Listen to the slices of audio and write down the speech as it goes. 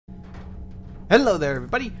Hello there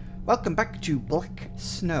everybody, welcome back to Black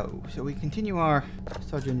Snow. So we continue our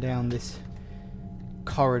sojourn down this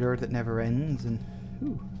corridor that never ends and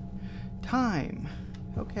ooh, time.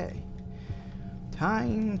 Okay.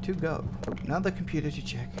 Time to go. Oh, another computer to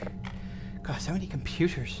check. God, so many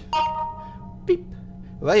computers. Beep.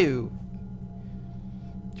 Whoa.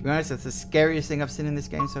 To be honest, that's the scariest thing I've seen in this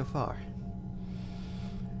game so far.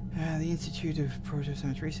 The Institute of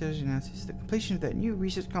Proto-Science Research announces the completion of their new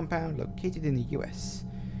research compound located in the US.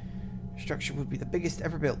 The structure would be the biggest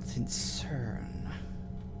ever built since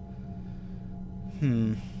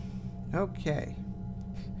CERN. Okay.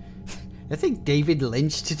 I think David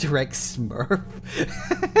Lynch to direct Smurf.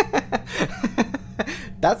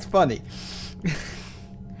 That's funny.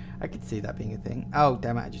 I could see that being a thing. Oh,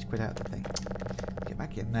 damn it, I just quit out the thing. Get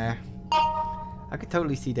back in there. I could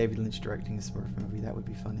totally see David Lynch directing a Smurf movie. That would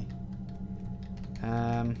be funny.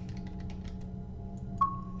 I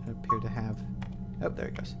appear to have... Oh, there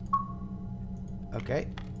it goes. Okay.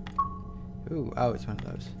 Ooh, oh, it's one of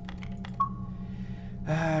those.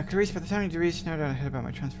 Clarice, by the time you do research, no doubt I heard about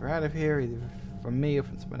my transfer out of here, either from me or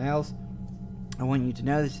from someone else. I want you to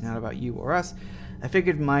know this is not about you or us. I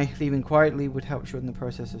figured my leaving quietly would help shorten the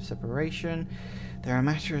process of separation. There are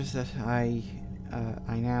matters that I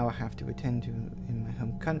now have to attend to in my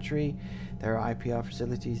home country. There are IPR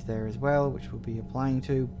facilities there as well, which we'll be applying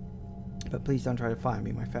to. But please don't try to fire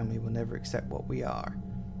me. My family will never accept what we are.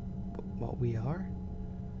 What we are?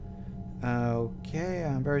 Okay,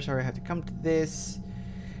 I'm very sorry I had to come to this.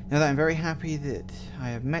 Now that I'm very happy that I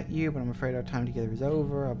have met you, but I'm afraid our time together is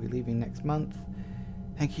over. I'll be leaving next month.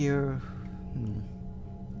 Thank you.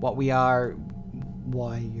 What we are...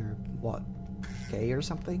 Why you're... What? Gay or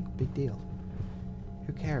something? Big deal.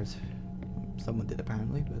 Who cares? Someone did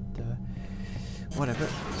apparently, but whatever.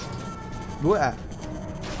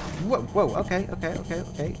 Whoa, whoa, okay.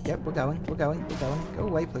 Yep, we're going. Go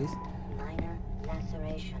away, please. Minor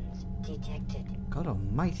lacerations detected. God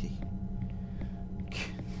almighty.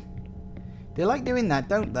 They like doing that,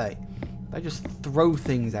 don't they? They just throw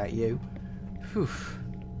things at you. Phew.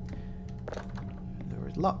 There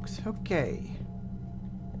was locks. Okay.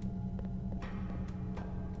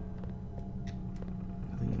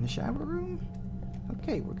 In the shower room?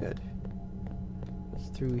 Okay, we're good. What's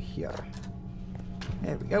through here?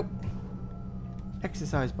 There we go.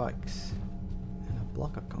 Exercise bikes. And a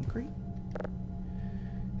block of concrete.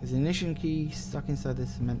 There's an ignition key stuck inside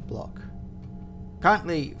this cement block. Can't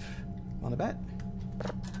leave. Want to bet?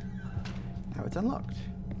 Now it's unlocked.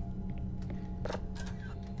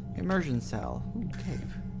 Immersion cell. Ooh,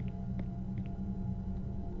 cave.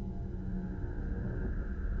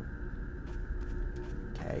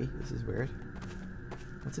 Okay, this is weird.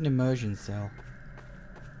 What's an immersion cell?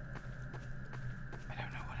 I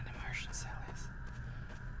don't know what an immersion cell is.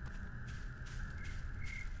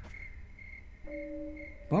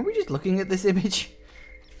 Weren't we just looking at this image?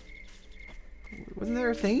 Wasn't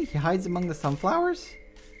there a thing? He hides among the sunflowers?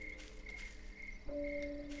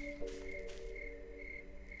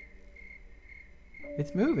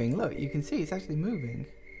 It's moving. Look, you can see it's actually moving.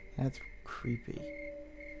 That's creepy.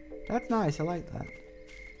 That's nice. I like that.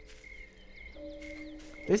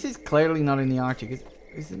 This is clearly not in the Arctic.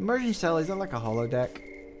 Is the immersion cell, is that like a holodeck?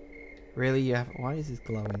 Really? Yeah. Why is this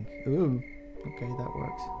glowing? Ooh. Okay, that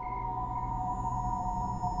works.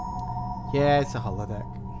 Yeah, it's a holodeck.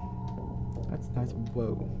 That's nice.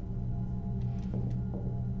 Whoa.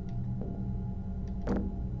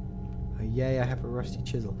 Oh, yay, I have a rusty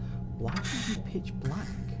chisel. Why is it pitch black?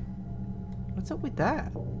 What's up with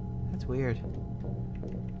that? That's weird.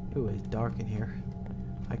 Ooh, it's dark in here.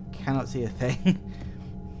 I cannot see a thing.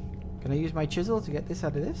 Can I use my chisel to get this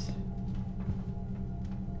out of this?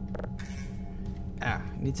 Ah,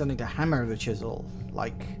 I need something to hammer the chisel.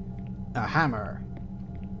 Like a hammer.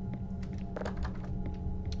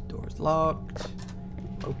 Door's locked.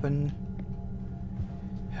 Open.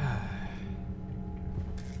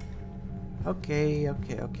 Okay.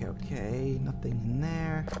 Nothing in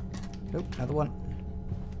there. Nope, another one.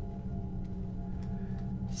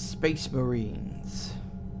 Space Marines.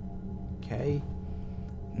 Okay.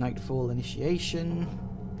 Nightfall initiation.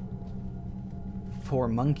 4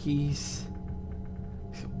 monkeys.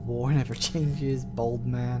 War never changes. Bold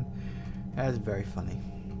man. That's very funny.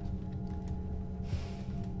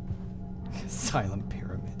 Silent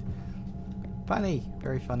pyramid. Funny.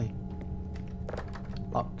 Very funny.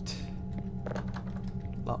 Locked.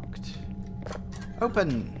 Locked.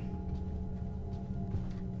 Open.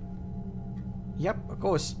 Yep, of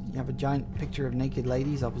course. You have a giant picture of naked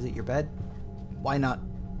ladies opposite your bed. Why not?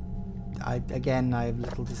 Again, I have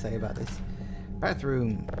little to say about this.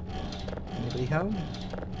 Bathroom. Anybody home?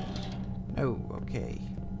 No, okay.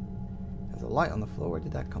 There's a light on the floor. Where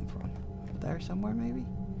did that come from? There somewhere, maybe?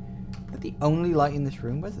 Is that the only light in this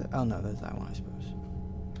room? Was it? Oh no, there's that one, I suppose.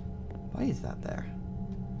 Why is that there?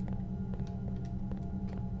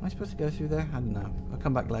 Am I supposed to go through there? I don't know. I'll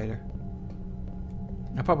come back later.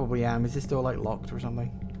 I probably am. Is this door like locked or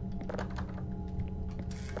something?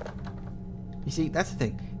 You see, that's the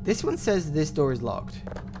thing. This one says this door is locked.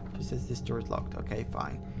 It just says this door is locked. Okay,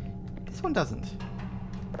 fine. This one doesn't.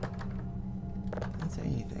 Doesn't say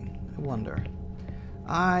anything. I wonder.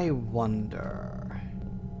 I wonder.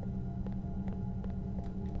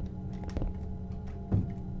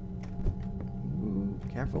 Ooh,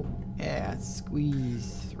 careful. Yeah,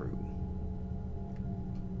 squeeze through.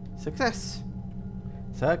 Success.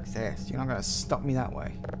 Success. You're not going to stop me that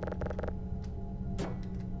way.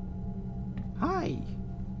 Hi.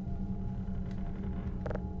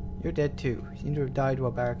 You're dead too. You seem to have died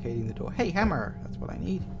while barricading the door. Hey, hammer. That's what I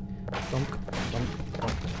need. Dunk, dunk,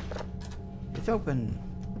 dunk. It's open.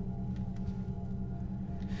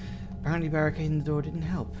 Apparently barricading the door didn't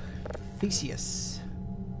help. Theseus.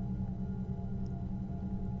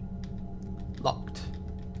 Locked.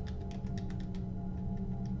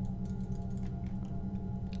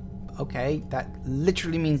 Okay, that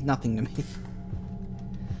literally means nothing to me.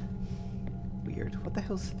 Weird. What the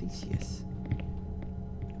hell's Theseus?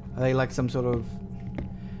 Are they like some sort of...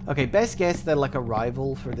 Okay, best guess they're like a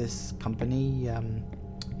rival for this company,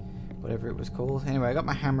 whatever it was called. Anyway, I got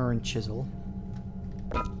my hammer and chisel.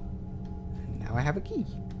 And now I have a key.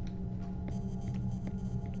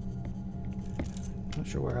 Not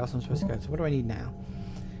sure where else I'm supposed to go. So what do I need now?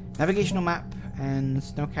 Navigational map and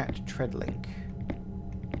Snowcat tread link.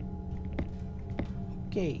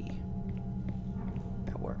 Okay.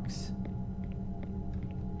 That works.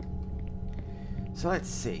 So let's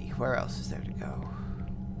see. Where else is there to go?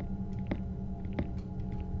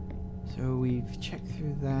 So we've checked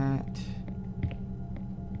through that.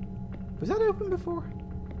 Was that open before?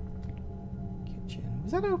 Kitchen.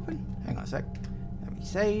 Was that open? Hang on a sec. Let me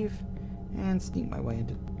save. And sneak my way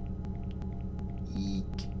into...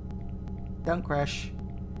 Eek. Don't crash.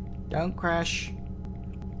 Don't crash.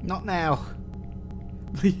 Not now.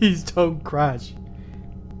 Please don't crash.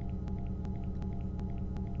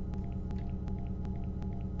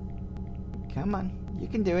 Come on. You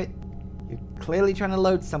can do it. You're clearly trying to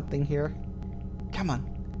load something here. Come on.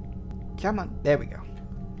 Come on. There we go.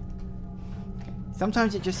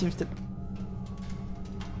 Sometimes it just seems to...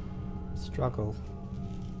 struggle.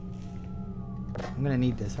 I'm gonna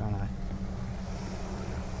need this, aren't I?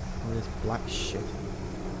 All this black shit.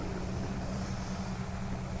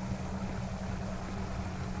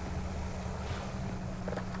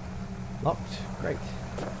 Locked. Great.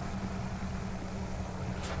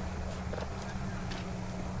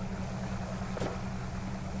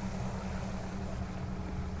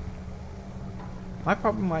 My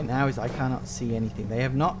problem right now is I cannot see anything. They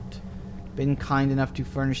have not been kind enough to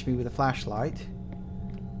furnish me with a flashlight.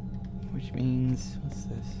 Which means... what's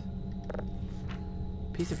this?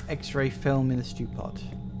 Piece of X-ray film in a stew pot.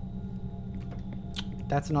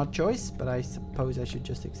 That's an odd choice, but I suppose I should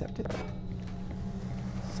just accept it.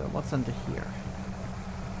 So what's under here?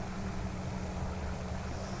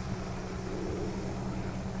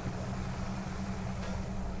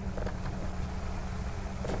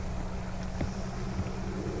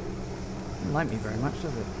 Doesn't like me very much,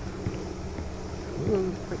 does it?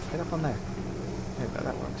 Ooh, quick, get up on there. Okay,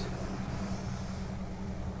 that works.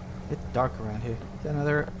 It's dark around here. Is that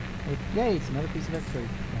another... yay, it's another piece of X-ray.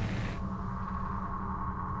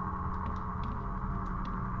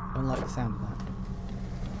 I don't like the sound of that.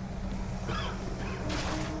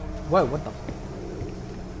 Whoa, what the...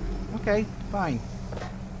 Okay, fine.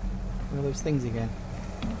 One of those things again.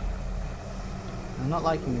 I'm not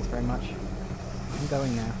liking this very much. I'm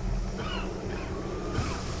going now.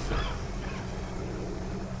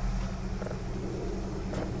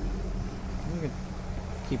 I'm going to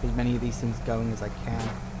keep as many of these things going as I can.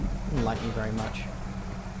 Doesn't like me very much.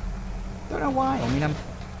 Don't know why. I mean, I'm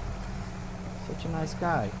such a nice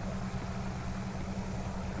guy.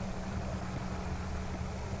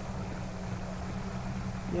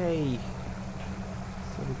 Yay.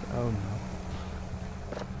 So oh no.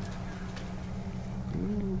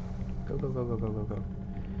 Ooh. Go, go, go, go, go, go, go.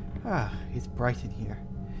 Ah, it's bright in here.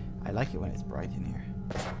 I like it when it's bright in here.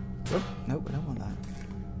 Oh, nope, I don't want that.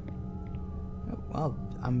 Oh, well,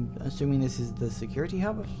 I'm assuming this is the security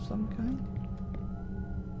hub of some kind?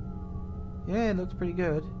 Yeah, it looks pretty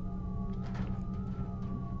good.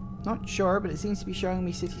 Not sure, but it seems to be showing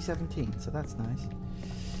me City 17, so that's nice.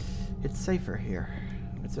 It's safer here.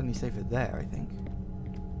 It's only safer there, I think.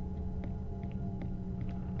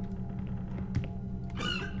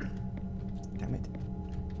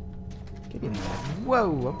 in there.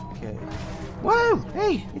 Whoa, okay. Whoa!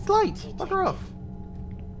 Hey, it's light! Bugger off!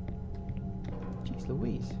 Jeez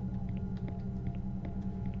Louise.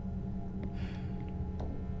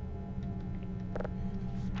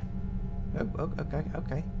 Oh, okay,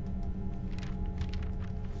 okay.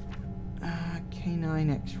 Canine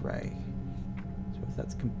X-ray. So if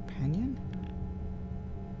that's companion?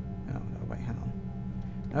 Oh, no, wait, hang on.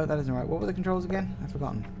 No, that isn't right. What were the controls again? I've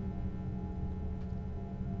forgotten.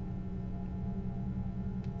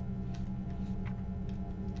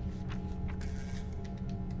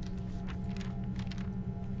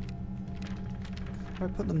 How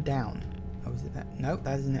do I put them down? Oh, is it that? No,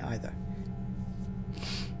 that isn't it either.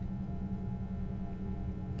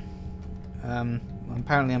 Well,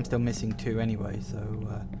 apparently I'm still missing 2 anyway, so,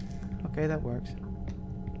 okay, that works.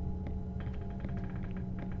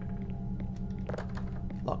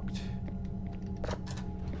 Locked.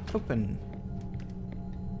 Open.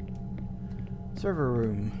 Server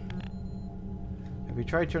room. Have we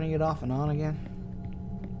tried turning it off and on again?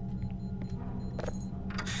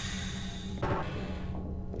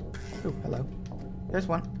 Oh, hello. There's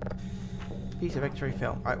one. Piece of X-ray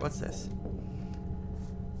film. Alright, what's this?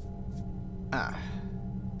 Ah.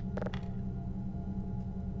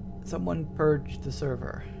 Someone purged the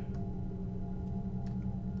server.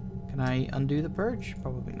 Can I undo the purge?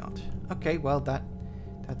 Probably not. Okay, well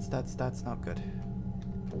that's not good.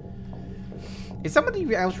 Is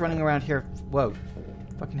somebody else running around here? Whoa.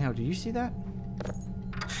 Fucking hell, do you see that?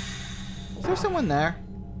 Is there someone there?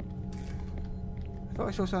 I thought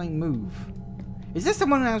I saw something move. Is there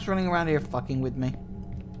someone else running around here fucking with me?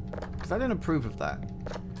 Because I don't approve of that.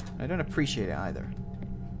 I don't appreciate it either.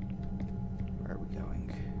 Where are we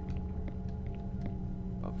going?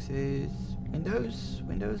 Boxes. Windows?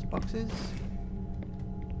 Windows? Boxes?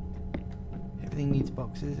 Everything needs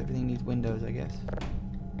boxes. Everything needs windows, I guess.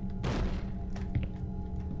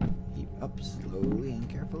 Keep up slowly and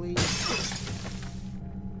carefully.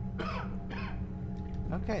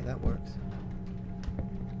 Okay, that works.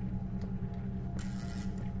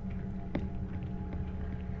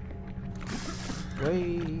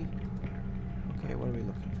 Way. Okay, what are we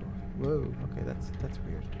looking for? Whoa. Okay, that's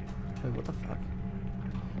weird. Wait, what the fuck?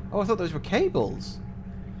 Oh, I thought those were cables.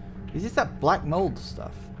 Is this that black mold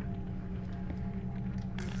stuff?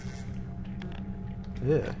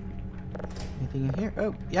 Ugh. Anything in here?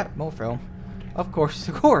 Oh, yep, more film. Of course,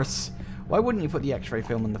 of course. Why wouldn't you put the X-ray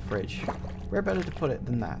film in the fridge? Where better to put it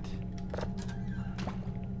than that?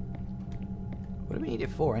 What do we need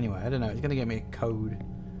it for anyway? I don't know. It's gonna give me a code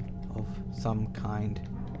of some kind.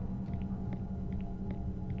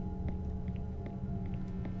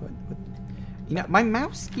 What? You know, my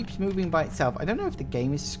mouse keeps moving by itself. I don't know if the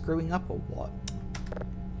game is screwing up or what.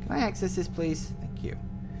 Can I access this, please? Thank you.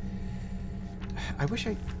 I wish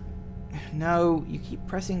I... No, you keep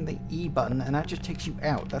pressing the E button and that just takes you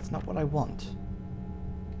out. That's not what I want.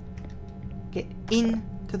 Get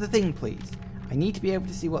into the thing, please. I need to be able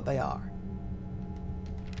to see what they are.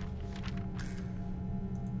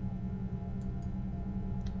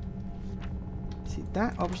 See,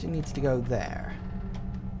 that obviously needs to go there.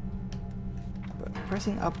 But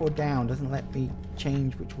pressing up or down doesn't let me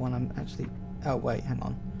change which one I'm actually... Oh, wait, hang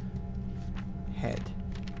on. Head.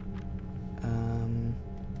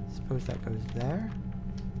 Suppose that goes there.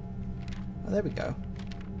 Oh, there we go.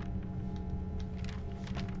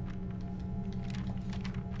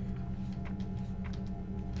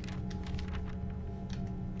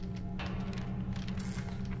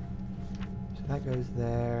 So that goes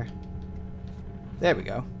there. There we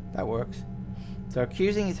go. That works. So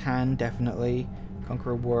accusing his hand, definitely.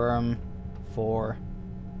 Conquer a worm. 4.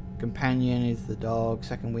 Companion is the dog.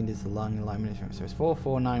 Second wind is the lung. Alignment is... So it's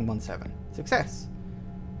 44917. Success.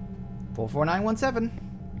 44917.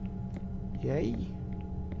 Yay.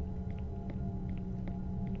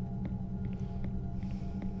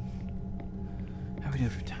 How are we doing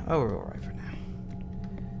for time? Oh, we're alright for now.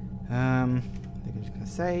 I think I'm just gonna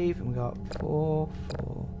save, and we got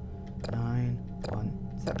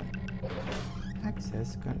 44917.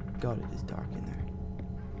 Access. God, it is dark in there.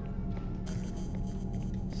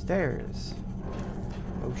 Stairs.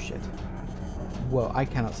 Oh shit. Whoa, I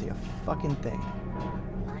cannot see a fucking thing.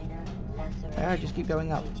 Ah, just keep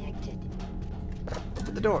going up.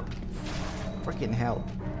 Open the door. Freaking hell.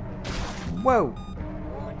 Whoa.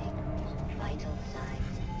 Warning. Vital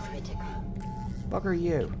signs critical. Bugger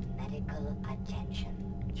you. Medical attention.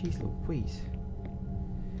 Jeez Louise.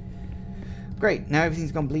 Great, now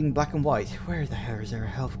everything's gone bleeding black and white. Where the hell is there a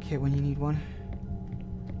health kit when you need one?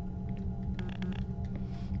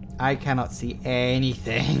 I cannot see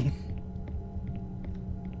anything.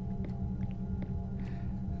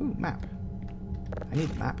 Ooh, map. I need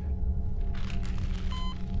the map.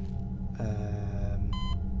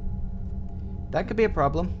 That could be a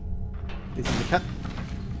problem. This is a cut.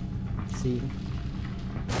 Let's see.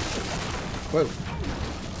 Whoa.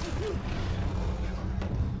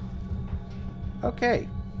 Okay.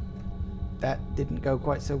 That didn't go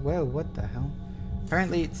quite so well. What the hell?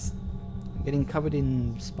 Apparently it's getting covered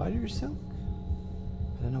in spider silk?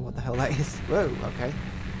 I don't know what the hell that is. Whoa, okay.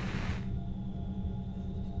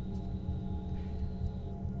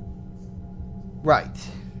 Right.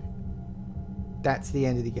 That's the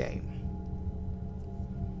end of the game.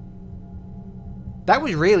 That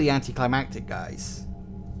was really anticlimactic, guys.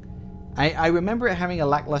 I remember it having a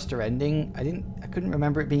lackluster ending. I couldn't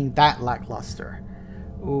remember it being that lackluster.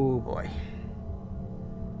 Oh boy.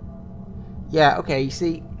 Yeah, okay, you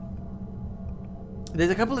see,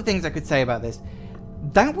 there's a couple of things I could say about this.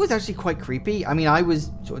 That was actually quite creepy. I mean, I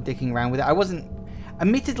was sort of dicking around with it.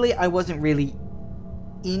 Admittedly, I wasn't really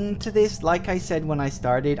into this. Like I said when I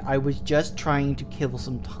started, I was just trying to kill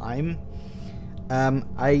some time.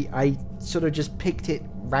 I sort of just picked it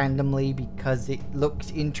randomly because it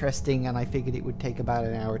looked interesting and I figured it would take about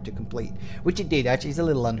an hour to complete. Which it did, actually. It's a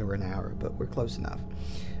little under an hour, but we're close enough.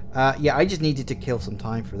 Yeah, I just needed to kill some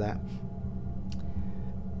time for that.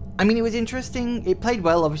 I mean, it was interesting. It played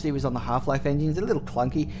well. Obviously, it was on the Half-Life engines. A little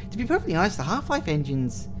clunky. To be perfectly honest, the Half-Life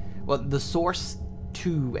engines... Well, the Source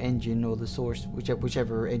 2 engine, or the Source...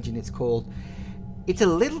 Whichever engine it's called. It's a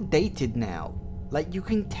little dated now. Like, you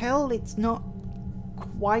can tell it's not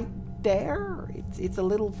quite there. It's a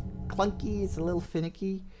little clunky. It's a little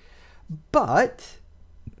finicky. But,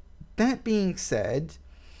 that being said...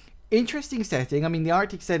 Interesting setting. I mean, the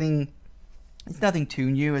Arctic setting... It's nothing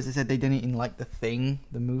too new. As I said, they did it in, like, The Thing,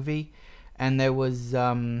 the movie. And there was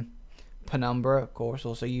Penumbra, of course,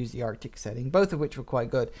 also used the Arctic setting. Both of which were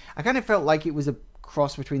quite good. I kind of felt like it was a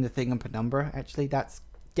cross between The Thing and Penumbra, actually. That's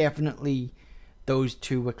definitely... Those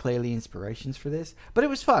two were clearly inspirations for this. But it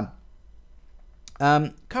was fun.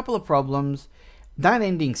 Couple of problems. That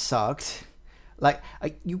ending sucked. Like,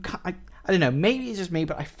 I don't know. Maybe it's just me,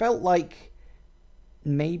 but I felt like...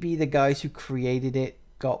 Maybe the guys who created it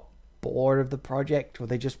got bored of the project, or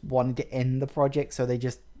they just wanted to end the project, so they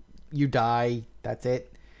just, you die, that's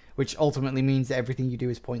it, which ultimately means that everything you do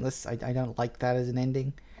is pointless. I don't like that as an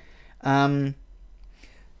ending. But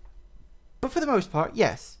for the most part,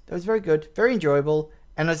 yes, that was very good, very enjoyable,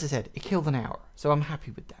 and as I said, it killed an hour, so I'm happy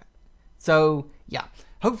with that. So yeah,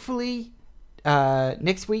 hopefully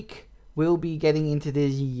next week we'll be getting into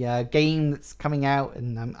the game that's coming out,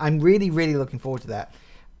 and I'm really looking forward to that.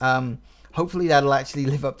 Hopefully that'll actually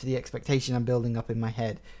live up to the expectation I'm building up in my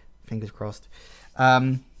head. Fingers crossed.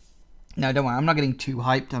 No, don't worry. I'm not getting too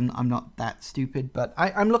hyped. I'm not that stupid. But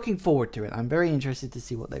I'm looking forward to it. I'm very interested to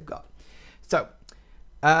see what they've got. So,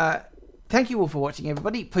 thank you all for watching,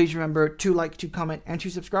 everybody. Please remember to like, to comment, and to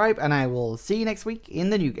subscribe. And I will see you next week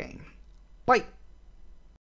in the new game. Bye.